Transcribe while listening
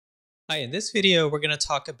Hi, in this video, we're going to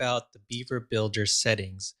talk about the Beaver Builder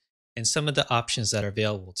settings and some of the options that are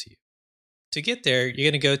available to you. To get there,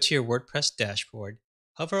 you're going to go to your WordPress dashboard,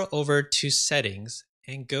 hover over to Settings,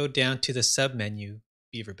 and go down to the submenu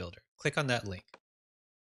Beaver Builder. Click on that link.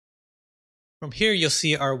 From here, you'll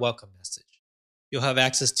see our welcome message. You'll have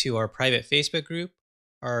access to our private Facebook group,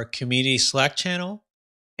 our community Slack channel,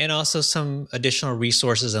 and also some additional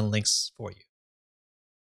resources and links for you.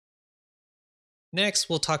 Next,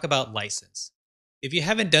 we'll talk about license. If you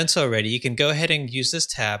haven't done so already, you can go ahead and use this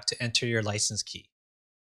tab to enter your license key.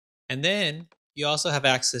 And then you also have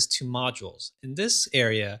access to modules. In this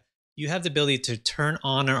area, you have the ability to turn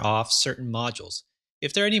on or off certain modules.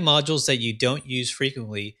 If there are any modules that you don't use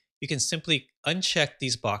frequently, you can simply uncheck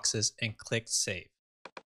these boxes and click Save.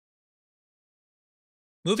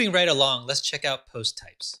 Moving right along, let's check out post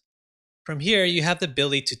types. From here, you have the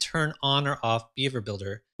ability to turn on or off Beaver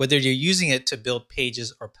Builder, whether you're using it to build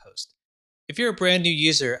pages or posts. If you're a brand new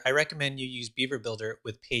user, I recommend you use Beaver Builder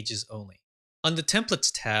with pages only. On the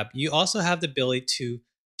Templates tab, you also have the ability to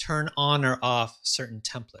turn on or off certain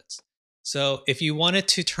templates. So if you wanted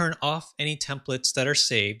to turn off any templates that are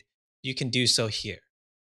saved, you can do so here.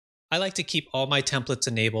 I like to keep all my templates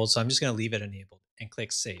enabled, so I'm just going to leave it enabled and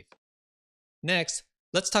click Save. Next,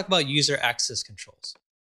 let's talk about user access controls.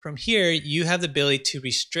 From here, you have the ability to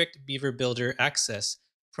restrict Beaver Builder access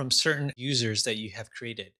from certain users that you have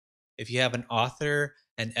created. If you have an author,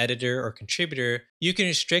 an editor, or contributor, you can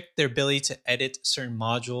restrict their ability to edit certain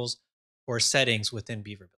modules or settings within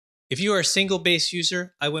Beaver Builder. If you are a single base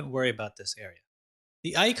user, I wouldn't worry about this area.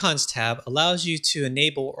 The Icons tab allows you to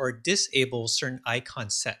enable or disable certain icon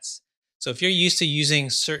sets. So if you're used to using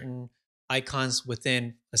certain icons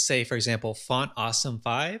within, let's say, for example, Font Awesome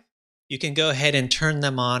 5, you can go ahead and turn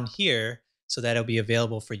them on here so that it'll be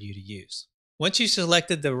available for you to use. Once you've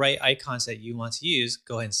selected the right icons that you want to use,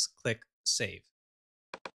 go ahead and click Save.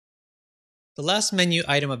 The last menu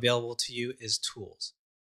item available to you is Tools.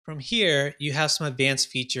 From here, you have some advanced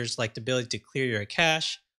features like the ability to clear your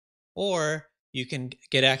cache, or you can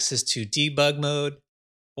get access to debug mode,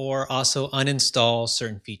 or also uninstall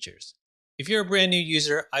certain features. If you're a brand new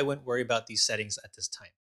user, I wouldn't worry about these settings at this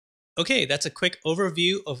time. Okay, that's a quick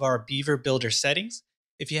overview of our Beaver Builder settings.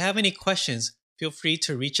 If you have any questions, feel free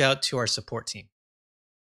to reach out to our support team.